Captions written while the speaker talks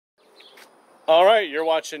All right, you're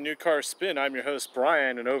watching New Car Spin. I'm your host,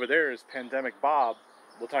 Brian, and over there is Pandemic Bob.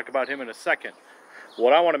 We'll talk about him in a second.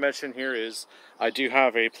 What I want to mention here is I do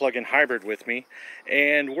have a plug-in hybrid with me,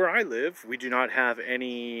 and where I live, we do not have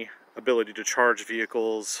any ability to charge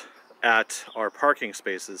vehicles at our parking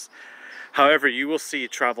spaces. However, you will see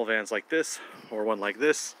travel vans like this, or one like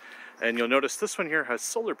this, and you'll notice this one here has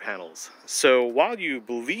solar panels. So while you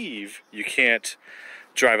believe you can't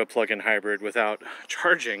drive a plug-in hybrid without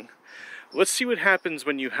charging, let's see what happens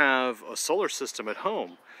when you have a solar system at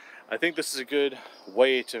home. I think this is a good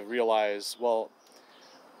way to realize, well,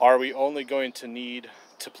 are we only going to need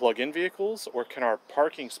to plug in vehicles, or can our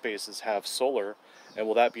parking spaces have solar, and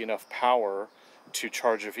will that be enough power to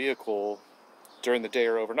charge a vehicle during the day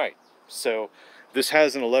or overnight? So this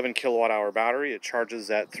has an 11 kilowatt hour battery. It charges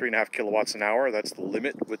at 3.5 kilowatts an hour. That's the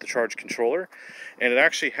limit with the charge controller. And it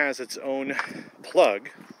actually has its own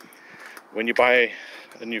plug. When you buy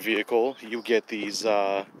a new vehicle, you get these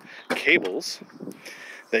cables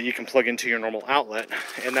that you can plug into your normal outlet,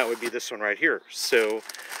 and that would be this one right here. So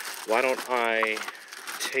why don't I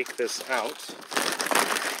take this out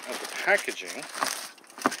of the packaging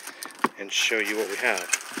and show you what we have.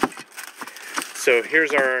 So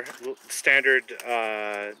here's our standard,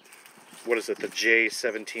 what is it, the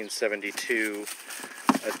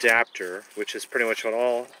J1772 adapter, which is pretty much what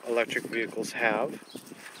all electric vehicles have.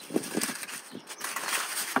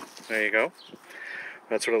 There you go.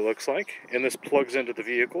 That's what it looks like. And this plugs into the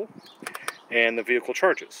vehicle, and the vehicle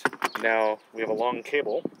charges. Now, we have a long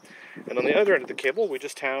cable, and on the other end of the cable, we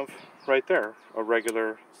just have, right there, a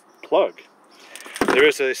regular plug. There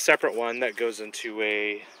is a separate one that goes into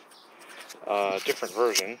a different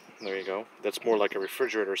version. There you go. That's more like a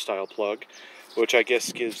refrigerator style plug, which I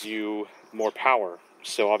guess gives you more power.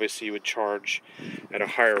 So obviously you would charge at a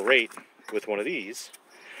higher rate with one of these.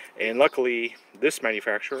 And luckily, this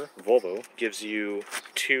manufacturer, Volvo, gives you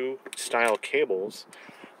 2 style cables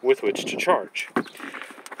with which to charge.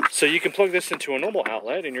 So you can plug this into a normal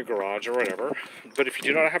outlet in your garage or whatever. But if you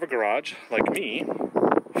do not have a garage, like me,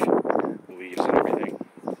 leaves and everything,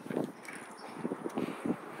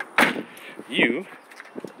 you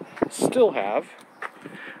still have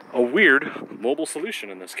a weird mobile solution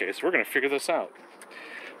in this case. We're going to figure this out.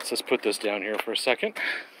 So let's put this down here for a second.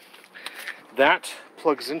 That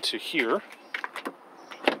plugs into here,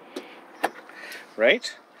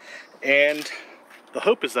 right? And the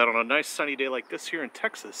hope is that on a nice sunny day like this here in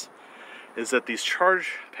Texas, is that these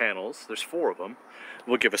charge panels, there's 4 of them,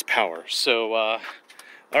 will give us power. So, all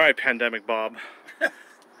right, Pandemic Bob,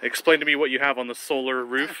 explain to me what you have on the solar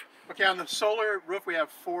roof. Okay, on the solar roof we have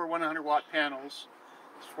 4 100-watt panels.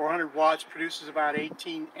 400 watts produces about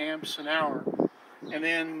 18 amps an hour. And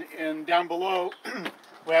then down below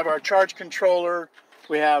we have our charge controller.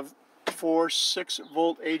 We have 4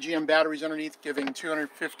 6-volt AGM batteries underneath, giving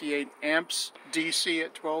 258 amps DC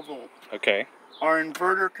at 12 volt. Okay. Our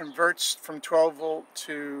inverter converts from 12 volt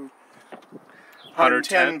to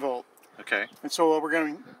 110 volt. Okay. And so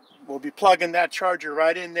we'll be plugging that charger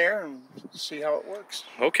right in there and see how it works.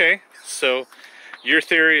 Okay. So your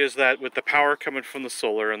theory is that with the power coming from the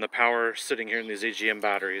solar and the power sitting here in these AGM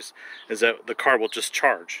batteries, is that the car will just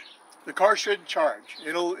charge? The car should charge.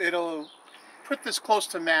 It'll put this close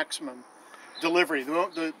to maximum delivery.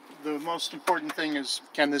 The most important thing is,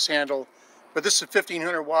 can this handle, but this is a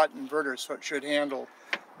 1500 watt inverter, so it should handle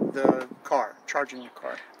the car, charging the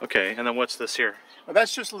car. Okay, and then what's this here? Well,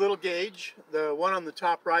 that's just a little gauge. The one on the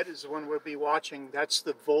top right is the one we'll be watching. That's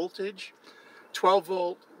the voltage, 12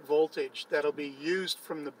 volt voltage that'll be used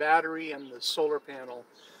from the battery and the solar panel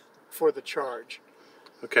for the charge.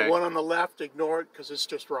 Okay. The one on the left, ignore it because it's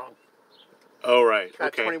just wrong. Oh, right.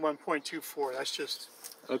 At Okay. 21.24, that's just...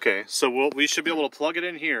 Okay, so we should be able to plug it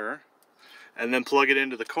in here, and then plug it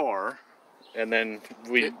into the car, and then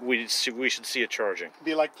we should see it charging.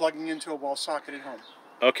 Be like plugging into a wall socket at home.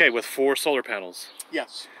 Okay, with 4 solar panels.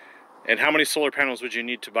 Yes. And how many solar panels would you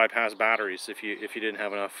need to bypass batteries if you didn't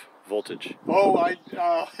have enough voltage? Oh,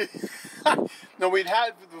 no, we'd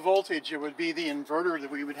have the voltage. It would be the inverter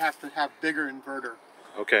that we would have to have bigger inverter.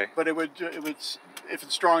 Okay. But it would if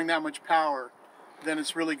it's drawing that much power, then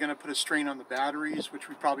it's really going to put a strain on the batteries, which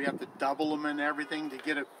we probably have to double them and everything to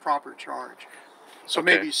get a proper charge. So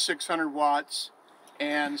Okay. maybe 600 watts,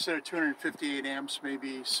 and instead of 258 amps,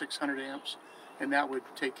 maybe 600 amps, and that would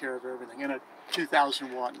take care of everything. And a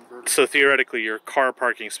 2,000 watt inverter. So theoretically, your car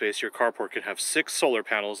parking space, your carport could have 6 solar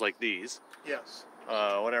panels like these. Yes.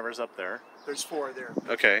 Whatever's up there. There's 4 there.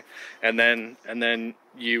 Okay, and then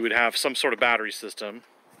you would have some sort of battery system.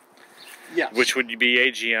 Yes. Which would be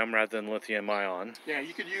AGM rather than lithium ion. Yeah,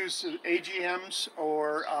 you could use AGMs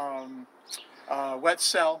or wet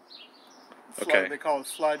cell. Okay. They call it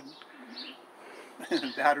flood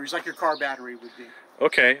batteries, like your car battery would be.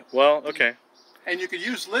 Okay, well, okay. And you could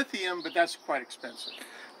use lithium, but that's quite expensive.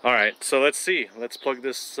 All right, so let's see. Let's plug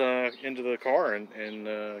this into the car and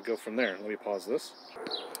go from there. Let me pause this.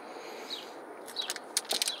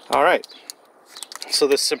 All right, so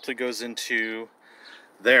this simply goes into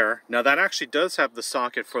there. Now that actually does have the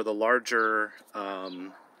socket for the larger,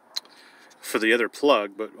 for the other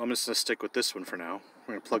plug, but I'm just gonna stick with this one for now.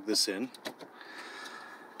 We're gonna plug this in.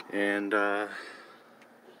 And, well,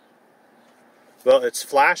 it's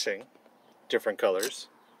flashing different colors.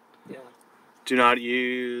 Yeah. Do not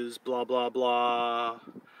use blah blah blah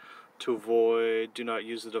to avoid. Do not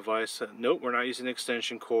use the device. Nope, we're not using an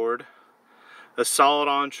extension cord. A solid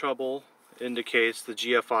on trouble indicates the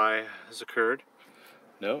GFI has occurred.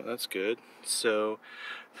 No, that's good. So,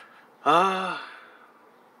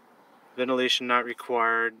 ventilation not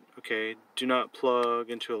required. Okay, do not plug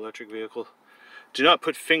into electric vehicle. Do not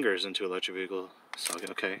put fingers into electric vehicle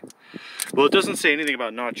socket. Okay. Well, it doesn't say anything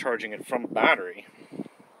about not charging it from a battery.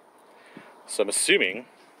 So I'm assuming,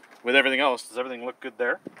 with everything else, does everything look good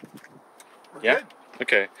there? We're Yeah? good.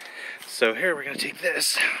 Okay. So here we're going to take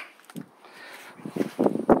this.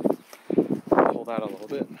 Pull that a little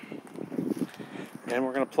bit. And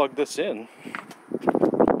we're going to plug this in.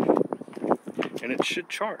 And it should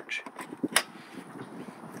charge.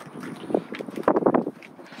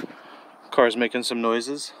 Car's making some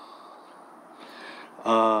noises.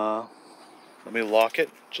 Let me lock it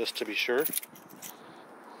just to be sure.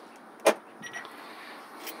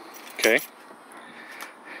 Okay.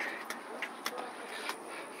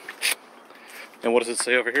 And what does it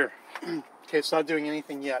say over here? Okay, it's not doing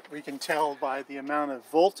anything yet. We can tell by the amount of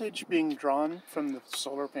voltage being drawn from the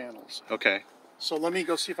solar panels. Okay. So let me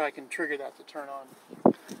go see if I can trigger that to turn on.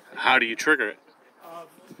 How do you trigger it?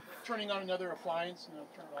 Turning on another appliance and it'll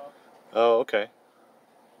turn it off. Oh, okay.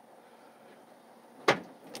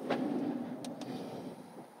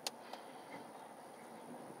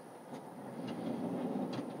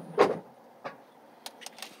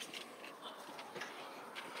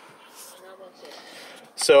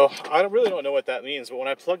 So I really don't know what that means, but when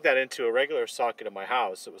I plugged that into a regular socket in my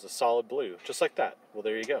house, it was a solid blue, just like that. Well,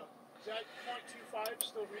 there you go. Is that 0.25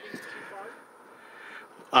 still reading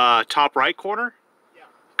 2.5? Top right corner? Yeah.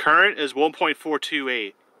 Current is 1.428.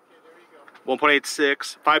 Okay, there you go.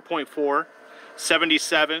 1.86, 5.4,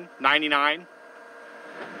 77, 99.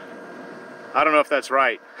 I don't know if that's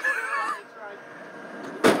right.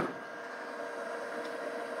 That's right.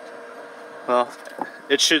 Well,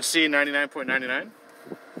 it should see 99.99.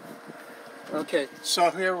 Okay,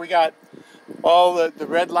 so here we got all the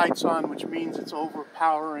red lights on, which means it's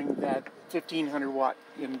overpowering that 1500 watt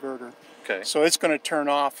inverter. Okay. So it's going to turn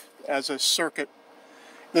off as a circuit.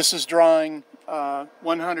 This is drawing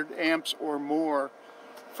 100 amps or more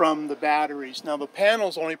from the batteries. Now the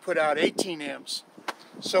panels only put out 18 amps.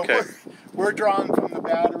 So Okay. we're drawing from the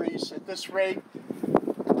batteries at this rate.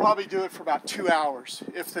 We'll probably do it for about 2 hours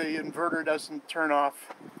if the inverter doesn't turn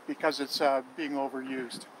off because it's being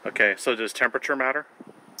overused. Okay, so does temperature matter?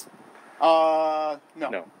 No,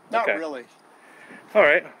 No. not Okay. really. All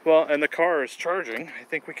right, well, and the car is charging. I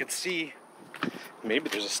think we could see, maybe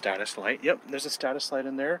there's a status light. Yep, there's a status light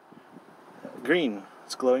in there. Green,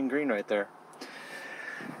 it's glowing green right there.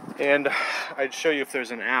 And I'd show you if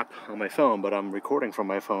there's an app on my phone, but I'm recording from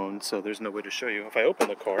my phone, so there's no way to show you. If I open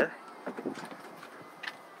the car,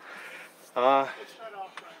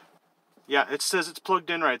 yeah, it says it's plugged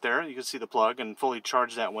in right there. You can see the plug and fully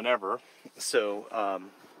charge that whenever. So,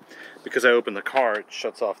 because I opened the car, it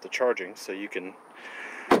shuts off the charging, so you can,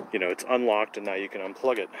 you know, it's unlocked and now you can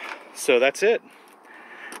unplug it. So that's it.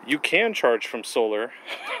 You can charge from solar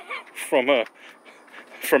from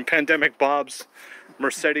Pandemic Bob's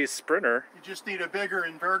Mercedes Sprinter. You just need a bigger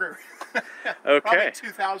inverter. Okay. Probably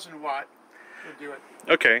 2,000 watt would do it.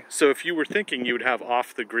 Okay, so if you were thinking you would have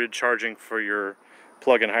off-the-grid charging for your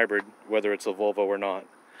plug-in hybrid, whether it's a Volvo or not,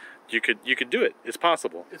 you could do it. It's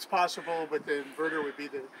possible. It's possible, but the inverter would be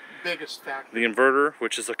the biggest factor. The inverter,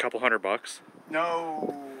 which is a couple $100.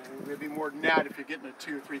 No, it'd be more than that if you're getting a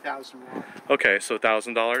 2,000 or 3,000 watt. Okay, so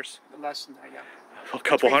 $1,000, Less than that, yeah. a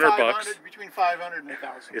couple $100. Between 500 and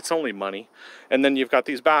 1,000. It's only money, and then you've got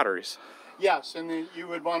these batteries. Yes, and then you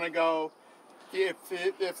would want to go,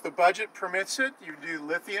 if the budget permits it, you do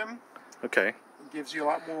lithium. Okay. It gives you a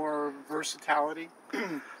lot more versatility.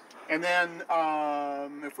 And then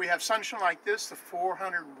if we have sunshine like this, the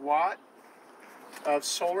 400 watt of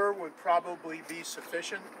solar would probably be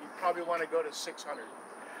sufficient. You probably want to go to 600.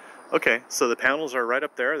 Okay, so the panels are right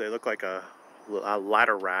up there. They look like a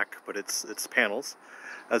ladder rack, but it's panels,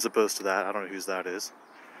 as opposed to that. I don't know whose that is.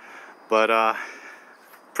 But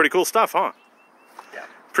pretty cool stuff, huh? Yeah.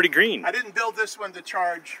 Pretty green. I didn't build this one to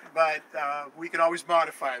charge, but we could always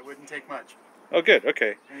modify it. It wouldn't take much. Oh, good.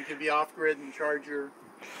 Okay. And you can be off grid and charge your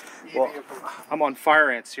e-vehicle. Well, I'm on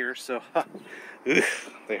fire ants here, so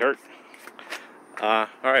they hurt. All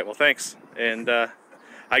right. Well, thanks. And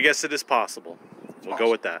I guess it is possible. We'll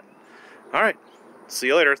go with that. All right. See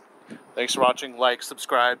you later. Thanks for watching. Like,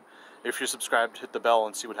 subscribe. If you're subscribed, hit the bell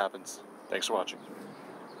and see what happens. Thanks for watching.